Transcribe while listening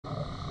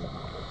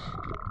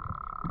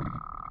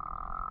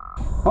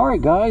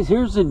Alright guys,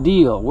 here's the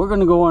deal. We're going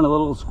to go on a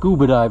little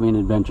scuba diving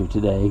adventure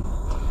today.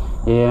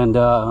 And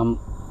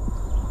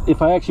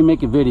if I actually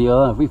make a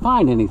video, if we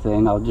find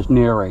anything, I'll just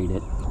narrate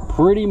it.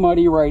 Pretty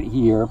muddy right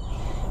here.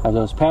 As I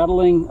was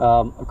paddling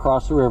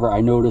across the river,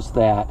 I noticed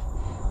that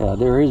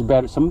there is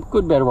some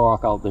good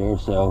bedrock out there,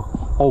 so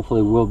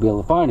hopefully we'll be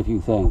able to find a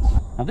few things.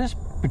 Now this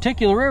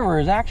particular river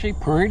is actually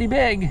pretty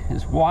big.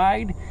 It's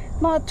wide,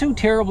 not too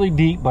terribly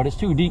deep, but it's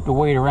too deep to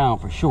wade around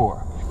for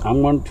sure.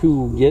 I'm going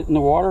to get in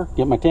the water,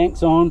 get my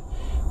tanks on,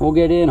 we'll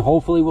get in,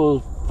 hopefully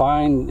we'll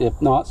find,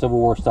 if not Civil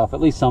War stuff, at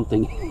least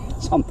something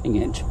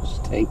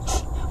interesting.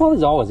 Well,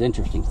 there's always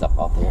interesting stuff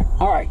out there.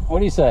 Alright, what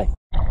do you say?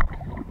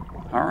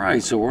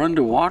 Alright, so we're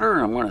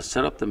underwater. I'm going to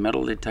set up the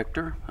metal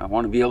detector. I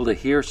want to be able to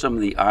hear some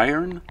of the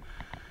iron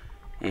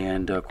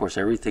and of course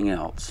everything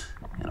else.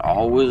 And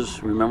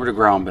always remember to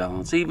ground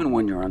balance, even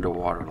when you're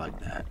underwater like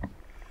that.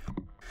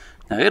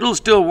 Now it'll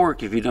still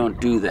work if you don't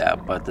do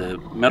that, but the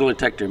metal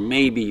detector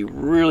may be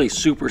really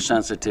super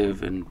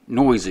sensitive and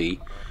noisy,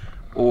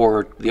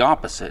 or the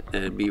opposite,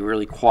 it'd be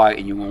really quiet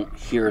and you won't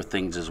hear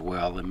things as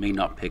well. It may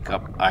not pick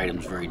up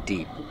items very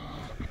deep.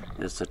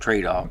 It's a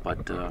trade-off,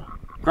 but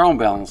ground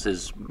balance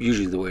is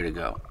usually the way to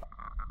go.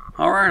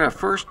 Alright, our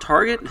first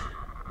target,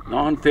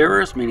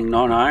 non-ferrous, meaning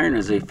non-iron,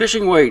 is a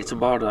fishing weight. It's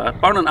about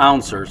an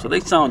ouncer, so they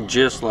sound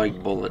just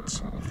like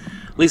bullets.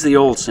 At least the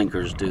old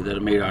sinkers do, that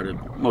are made out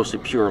of mostly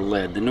pure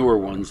lead. The newer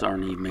ones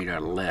aren't even made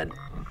out of lead.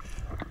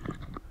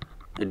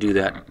 They do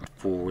that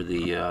for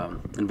the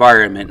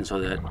environment, and so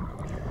that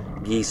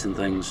geese and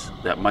things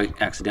that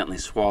might accidentally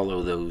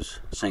swallow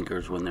those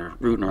sinkers when they're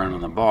rooting around on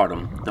the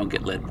bottom don't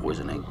get lead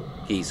poisoning,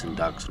 geese and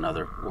ducks and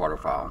other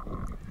waterfowl.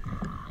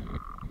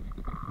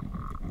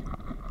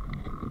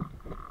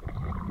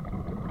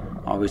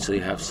 Obviously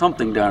you have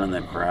something down in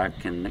that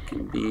crack, and it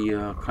can be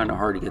kind of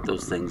hard to get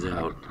those things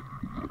out.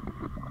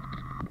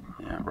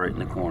 Yeah, right in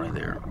the corner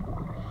there.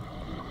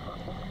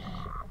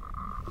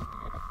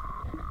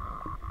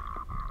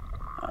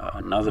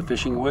 Another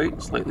fishing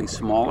weight, slightly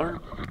smaller.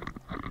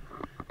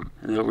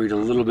 And they'll read a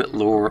little bit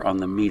lower on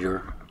the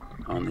meter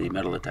on the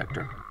metal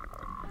detector.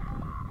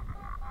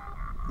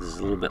 There's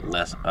a little bit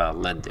less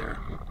lead there.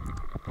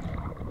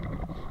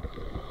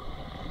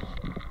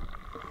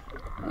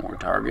 More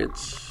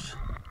targets.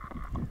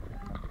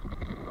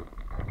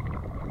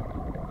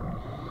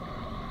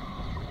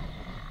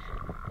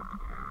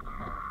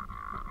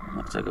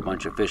 Looks like a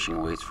bunch of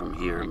fishing weights from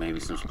here, maybe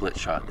some split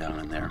shot down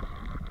in there.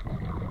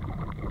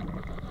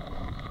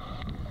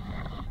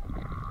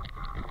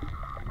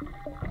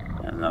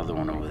 Another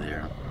one over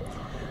there.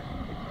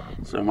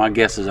 So my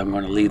guess is I'm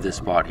going to leave this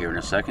spot here in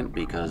a second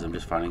because I'm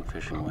just finding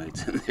fishing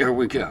weights. And there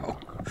we go.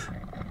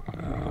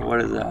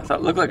 What is that? I thought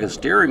it looked like a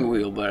steering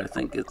wheel, but I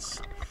think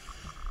it's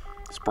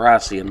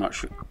brassy. I'm not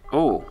sure.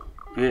 Oh,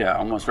 yeah, I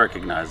almost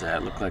recognize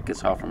that. It looked like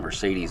it's off a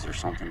Mercedes or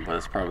something, but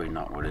it's probably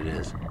not what it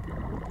is.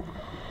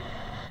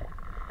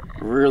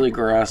 Really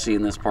grassy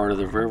in this part of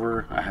the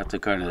river. I have to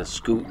kind of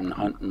scoot and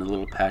hunt in the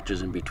little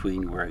patches in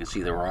between where I can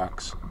see the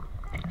rocks.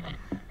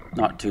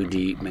 Not too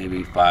deep,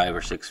 maybe 5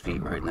 or 6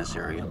 feet right in this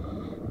area. A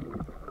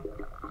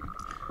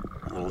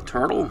little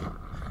turtle.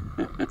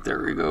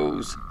 There he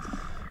goes.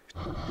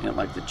 Yeah,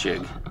 like the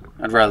chig.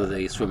 I'd rather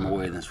they swim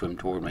away than swim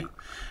toward me.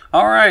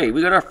 Alright,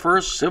 we got our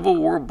first Civil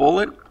War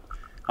bullet.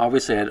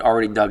 Obviously I had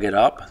already dug it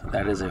up.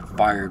 That is a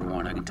fired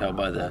one. I can tell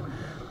by the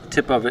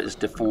tip of it is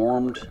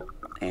deformed.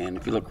 And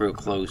if you look real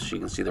close, you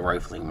can see the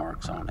rifling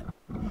marks on it.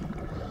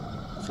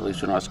 So at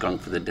least we're not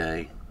skunked for the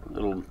day. A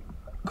little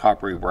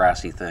coppery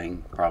brassy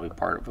thing, probably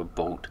part of a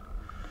boat.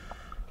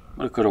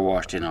 But it could have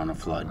washed in on a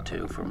flood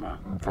too from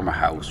a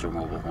house or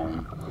mobile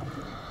home.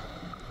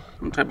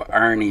 Some type of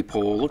irony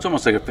pole. Looks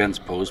almost like a fence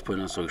post, but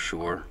I'm not so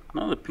sure.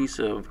 Another piece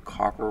of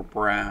copper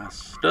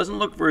brass. Doesn't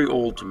look very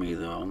old to me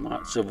though,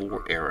 not Civil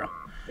War era.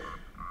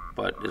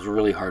 But it's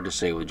really hard to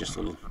say with just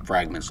little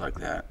fragments like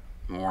that.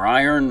 More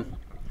iron.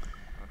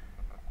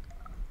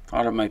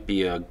 Thought it might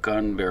be a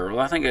gun barrel.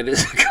 I think it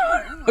is a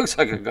gun. Looks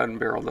like a gun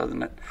barrel,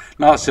 doesn't it?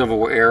 Not Civil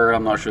War era.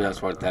 I'm not sure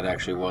that's what that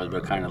actually was,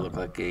 but it kind of looked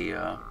like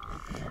a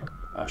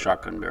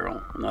shotgun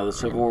barrel. Another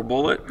Civil War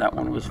bullet. That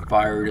one was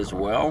fired as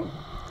well.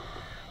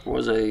 There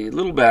was a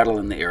little battle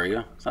in the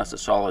area. So that's a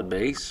solid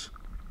base.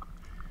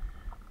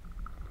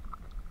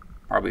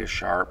 Probably a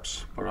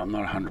Sharps, but I'm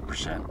not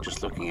 100%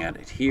 just looking at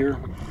it here.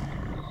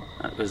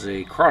 That was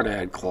a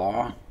crawdad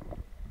claw.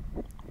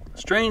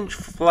 Strange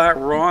flat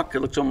rock. It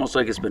looks almost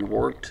like it's been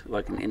worked,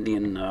 like an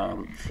Indian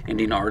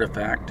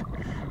artifact.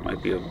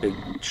 Might be a big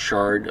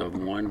shard of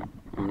one.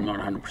 I'm not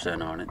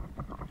 100% on it.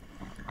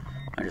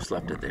 I just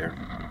left it there.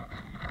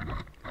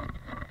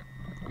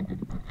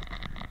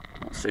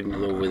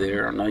 Signal over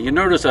there. Now you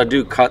notice I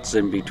do cuts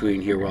in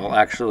between here. Well, I'll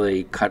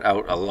actually cut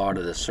out a lot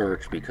of the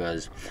search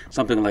because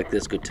something like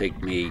this could take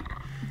me,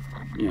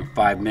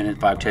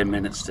 5-10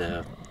 minutes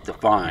to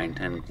find,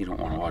 and you don't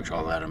want to watch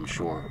all that, I'm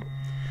sure.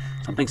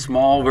 Something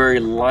small, very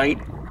light.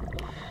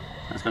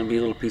 That's going to be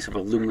a little piece of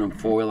aluminum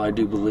foil, I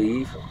do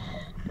believe.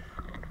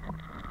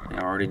 I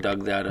already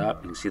dug that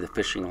up. You can see the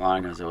fishing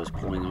line as I was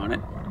pulling on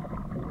it.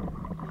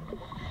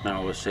 I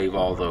always save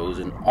all those,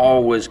 and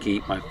always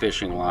keep my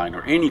fishing line,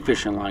 or any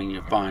fishing line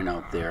you find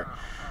out there.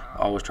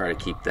 I always try to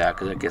keep that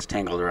because it gets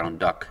tangled around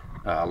duck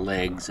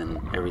legs and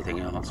everything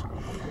else.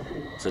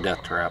 It's a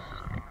death trap.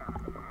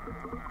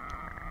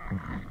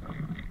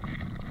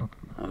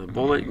 The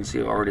bullet, you can see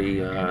I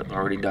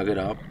already dug it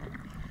up.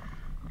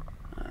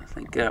 I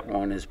think that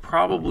one is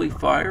probably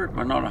fired,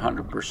 but not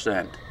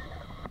 100%.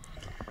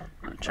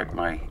 I'll check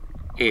my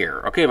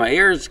air. Okay, my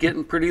air is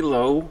getting pretty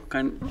low,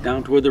 kind of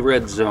down toward the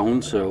red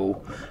zone,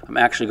 so I'm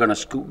actually going to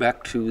scoot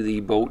back to the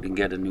boat and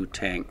get a new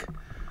tank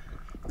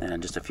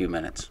in just a few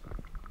minutes.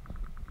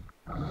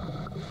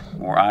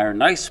 More iron.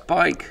 Nice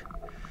spike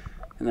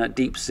in that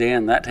deep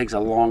sand. That takes a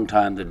long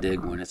time to dig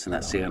when it's in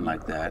that sand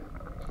like that.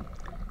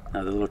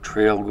 Now the little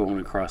trail going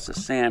across the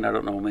sand, I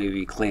don't know,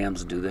 maybe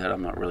clams do that,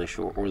 I'm not really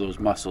sure. Or those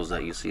mussels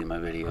that you see in my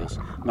videos.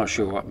 I'm not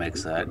sure what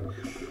makes that.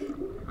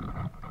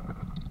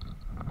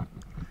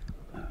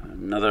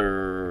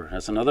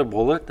 That's another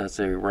bullet. That's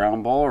a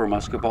round ball or a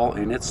musket ball,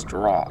 and it's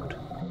dropped.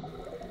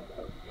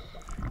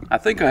 I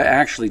think I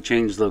actually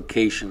changed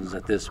locations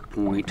at this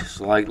point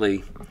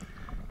slightly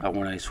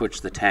when I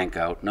switched the tank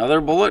out.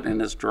 Another bullet,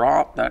 and it's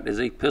dropped. That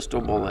is a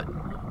pistol bullet.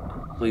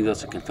 I believe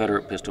that's a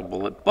Confederate pistol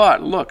bullet.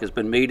 But look, it's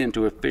been made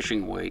into a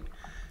fishing weight.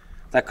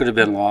 That could have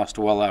been lost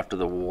well after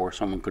the war.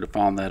 Someone could have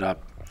found that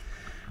up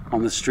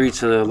on the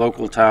streets of the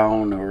local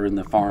town or in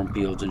the farm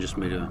fields and just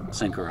made a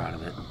sinker out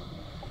of it.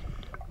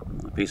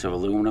 A piece of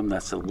aluminum,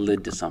 that's a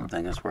lid to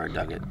something. That's where I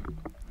dug it.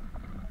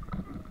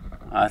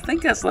 I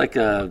think that's like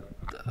a,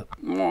 I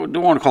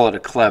don't want to call it a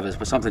clevis,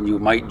 but something you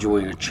might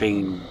join a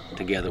chain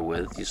together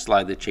with. You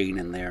slide the chain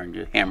in there and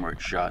you hammer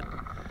it shut.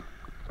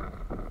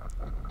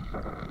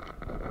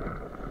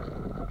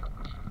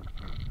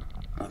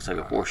 Looks like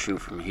a horseshoe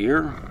from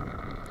here.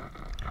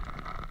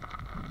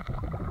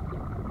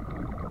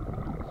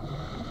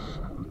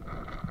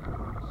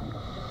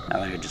 I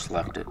think I just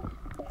left it.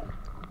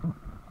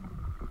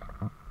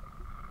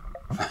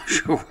 Not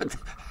sure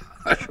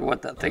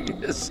what that thing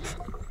is.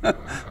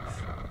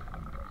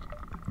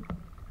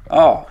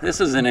 Oh,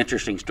 this is an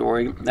interesting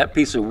story. That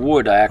piece of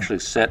wood I actually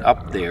set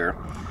up there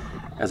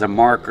as a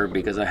marker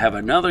because I have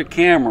another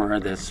camera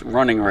that's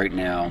running right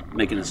now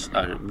making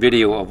a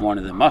video of one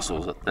of the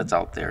mussels that's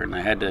out there, and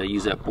I had to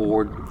use that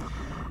board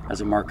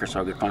as a marker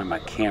so I could find my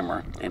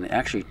camera, and it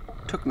actually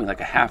took me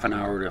like a half an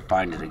hour to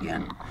find it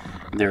again.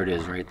 And there it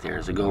is right there.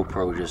 It's a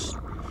GoPro just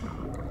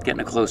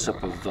getting a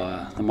close-up of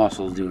the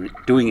mussel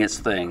doing its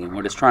thing, and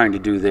what it's trying to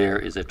do there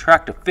is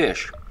attract a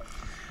fish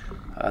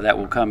that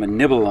will come and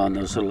nibble on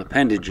those little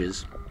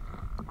appendages,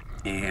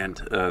 and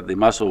the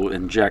mussel will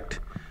inject,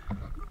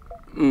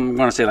 I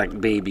want to say like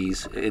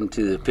babies,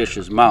 into the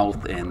fish's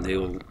mouth, and they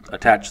will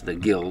attach the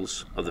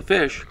gills of the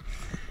fish,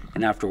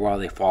 and after a while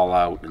they fall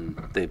out and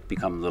they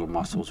become little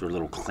mussels or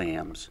little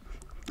clams.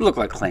 They look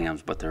like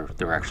clams, but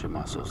they're actually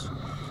mussels.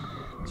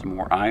 Some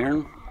more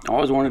iron. I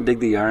always want to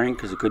dig the iron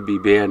because it could be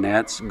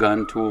bayonets,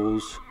 gun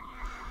tools,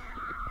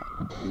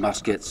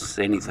 muskets,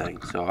 anything.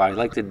 So I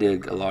like to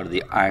dig a lot of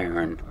the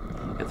iron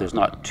if there's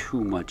not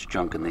too much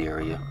junk in the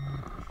area.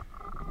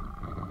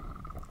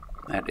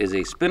 That is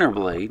a spinner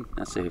blade.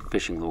 That's a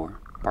fishing lure,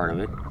 part of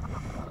it.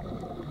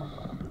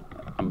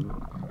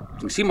 You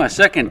can see my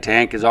second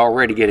tank is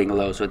already getting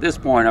low. So at this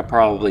point, I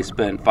probably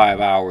spent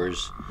 5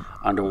 hours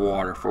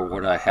underwater for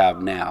what I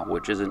have now,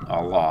 which isn't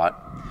a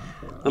lot.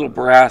 Little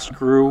brass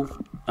screw.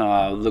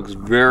 Looks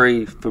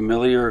very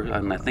familiar,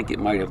 and I think it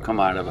might have come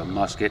out of a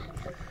musket.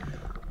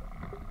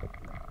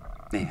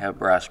 They have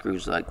brass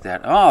screws like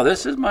that. Oh,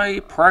 this is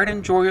my pride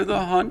and joy of the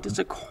hunt. It's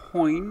a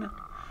coin.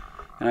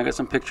 And I got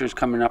some pictures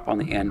coming up on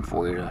the end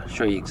for you to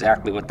show you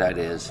exactly what that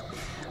is.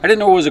 I didn't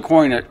know it was a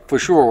coin for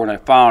sure when I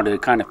found it.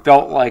 It kind of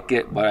felt like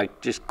it, but I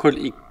just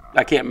couldn't.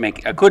 I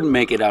couldn't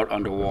make it out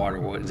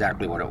underwater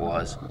exactly what it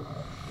was.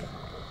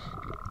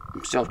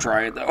 I'm still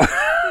trying though.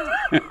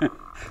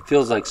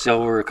 Feels like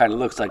silver. It kind of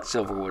looks like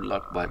silver would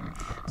look, but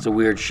it's a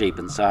weird shape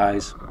and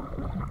size.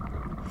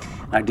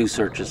 I do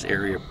search this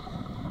area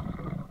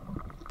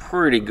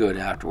pretty good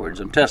afterwards.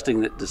 I'm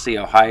testing it to see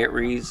how high it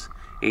reads.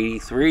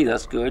 83,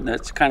 that's good.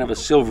 That's kind of a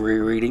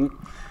silvery reading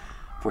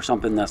for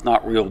something that's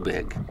not real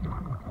big.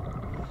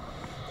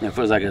 And if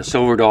it was like a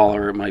silver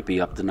dollar, it might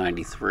be up to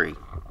 93.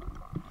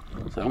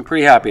 So I'm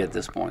pretty happy at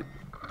this point,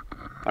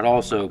 but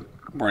also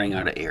running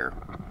out of air.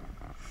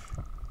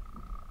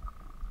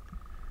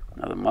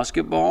 Another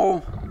musket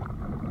ball.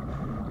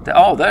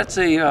 Oh, that's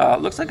a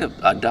looks like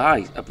a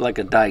die, like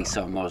a dice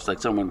almost, like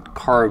someone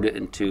carved it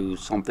into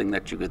something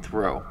that you could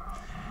throw.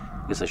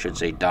 I guess I should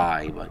say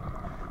die, but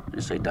I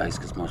just say dice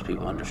because most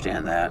people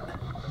understand that.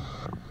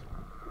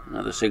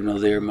 Another signal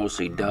there,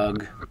 mostly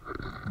dug.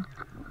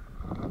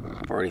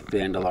 I've already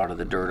fanned a lot of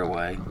the dirt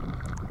away.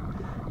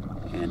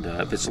 And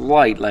if it's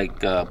light,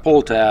 like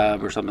pull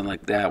tab or something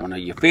like that, when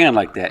you fan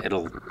like that,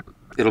 it'll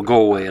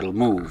go away, it'll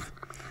move.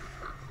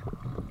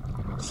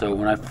 So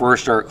when I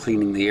first start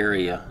cleaning the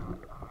area,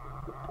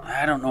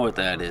 I don't know what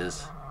that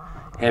is.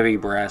 Heavy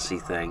brassy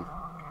thing.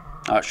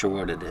 Not sure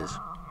what it is.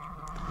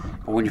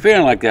 But when you're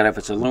feeling like that, if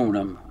it's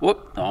aluminum,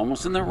 whoop,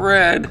 almost in the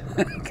red.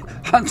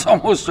 Hunt's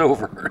almost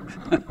over.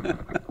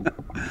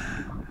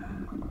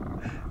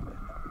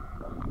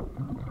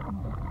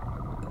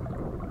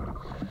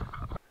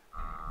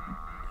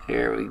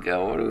 Here we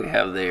go. What do we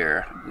have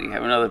there? We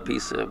have another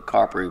piece of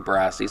coppery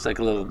brass. It's like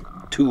a little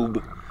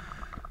tube.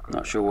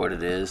 Not sure what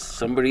it is.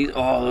 Somebody,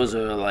 oh, those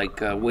are like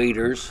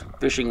waders,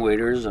 fishing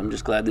waders. I'm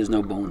just glad there's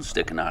no bones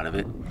sticking out of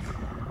it.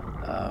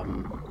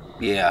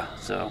 Yeah,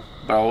 so,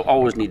 but I'll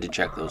always need to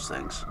check those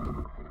things.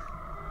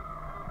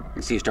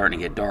 You see it's starting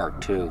to get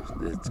dark too.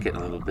 It's getting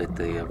a little bit,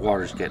 the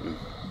water's getting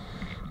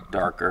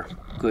darker.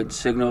 Good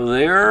signal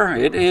there.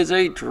 It is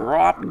a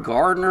dropped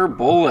Gardner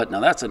bullet.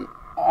 Now that's an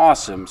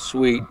awesome,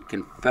 sweet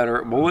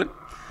Confederate bullet.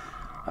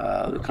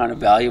 They're kind of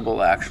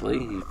valuable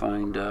actually. You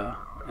find,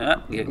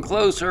 yeah, getting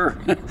closer.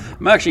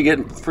 I'm actually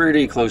getting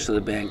pretty close to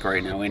the bank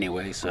right now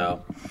anyway,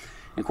 so.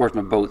 And of course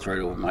my boat's right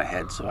over my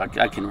head, so I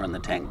can run the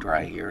tank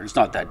dry here. It's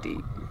not that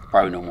deep,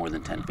 probably no more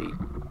than 10 feet.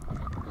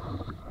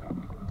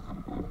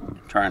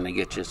 I'm trying to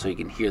get you so you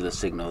can hear the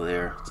signal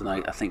there. It's a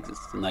nice, I think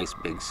it's a nice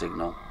big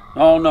signal.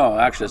 Oh no,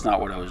 actually that's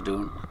not what I was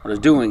doing. What I was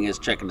doing is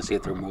checking to see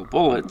if there were more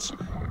bullets,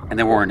 and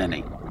there weren't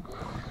any.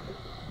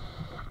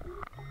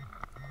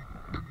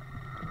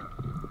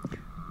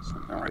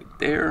 Something right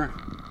there.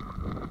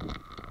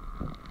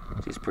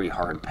 See, it's pretty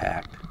hard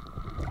packed.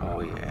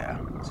 Oh yeah,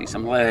 see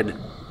some lead.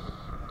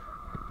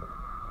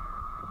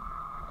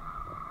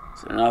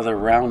 It's another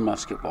round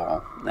musket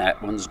ball.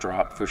 That one's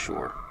dropped for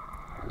sure.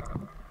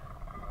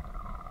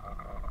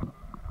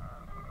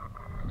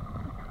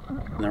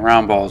 And the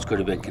round balls could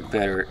have been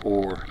Confederate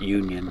or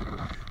Union,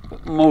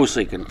 but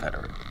mostly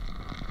Confederate,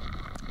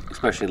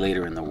 especially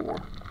later in the war.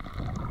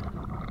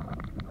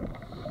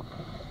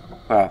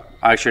 Well,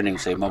 I shouldn't even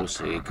say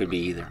mostly. It could be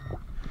either.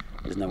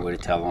 There's no way to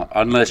tell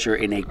unless you're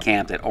in a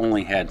camp that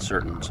only had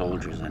certain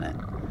soldiers in it.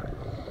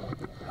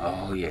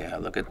 Oh yeah,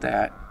 look at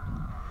that.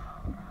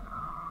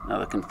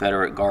 Another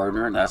Confederate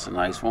Gardner, and that's a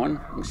nice one.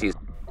 You can see,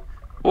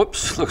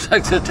 whoops, looks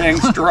like the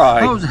tank's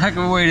dry. That was a heck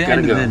of a way to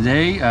end the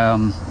day.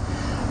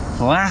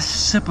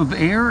 Last sip of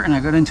air, and I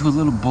got into a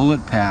little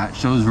bullet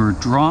patch. Those were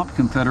dropped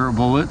Confederate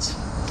bullets.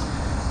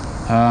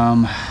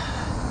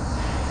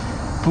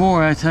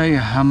 Boy, I tell you,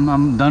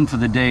 I'm done for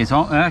the day. It's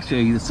all,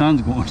 actually, the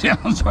sun's going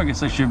down, so I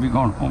guess I should be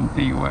going home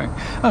anyway.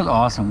 That was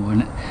awesome,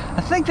 wasn't it?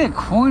 I think that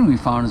coin we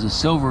found is a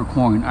silver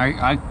coin.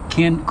 I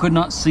could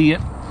not see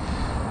it,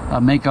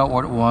 make out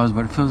what it was,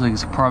 but it feels like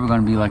it's probably going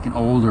to be like an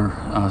older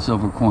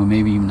silver coin,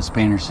 maybe even a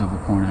Spanish silver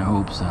coin. I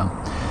hope so.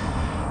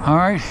 All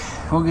right,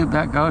 we'll get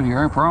back out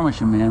here. I promise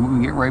you, man, we're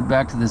gonna get right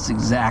back to this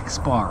exact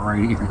spot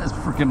right here. That's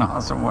freaking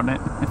awesome, wasn't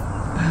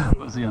it?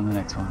 We'll see you on the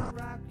next one.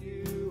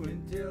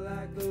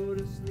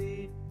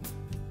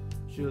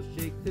 She'll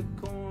shake the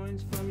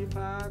coins from your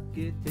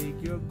pocket,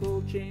 take your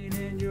gold chain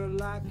and your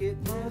locket.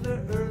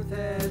 Mother Earth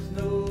has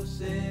no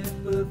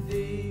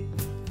sympathy.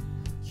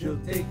 She'll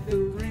take the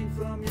ring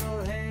from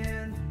your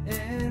hand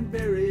and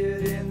bury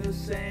it in the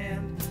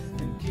sand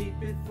and keep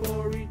it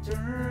for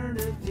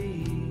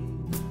eternity.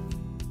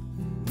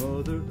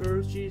 Mother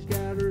Earth, she's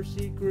got her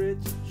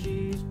secrets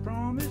she's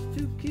promised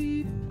to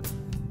keep,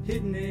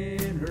 hidden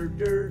in her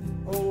dirt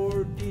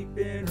or deep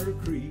in her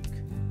creek.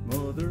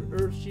 Mother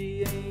Earth,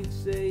 she ain't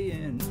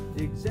saying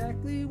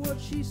exactly what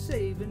she's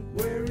saving,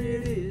 where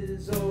it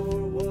is or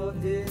what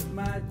it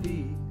might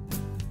be.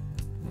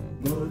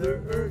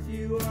 Mother Earth,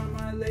 you are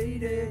my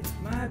lady,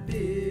 my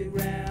big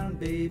round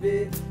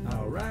baby.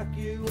 I'll rock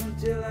you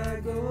until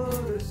I go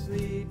to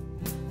sleep.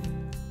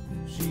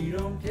 She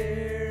don't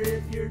care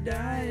if you're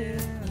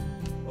dying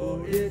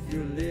or if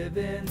you're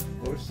living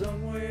or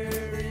somewhere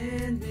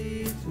in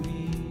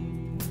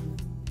between.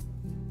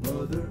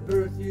 Mother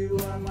Earth, you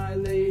are my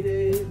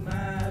lady,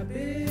 my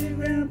big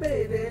round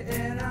baby,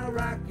 and I'll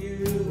rock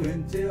you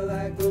until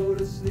I go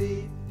to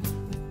sleep.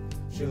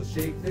 She'll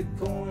shake the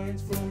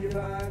coins from your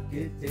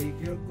pocket, take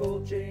your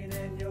gold chain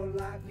and your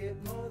locket.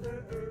 Mother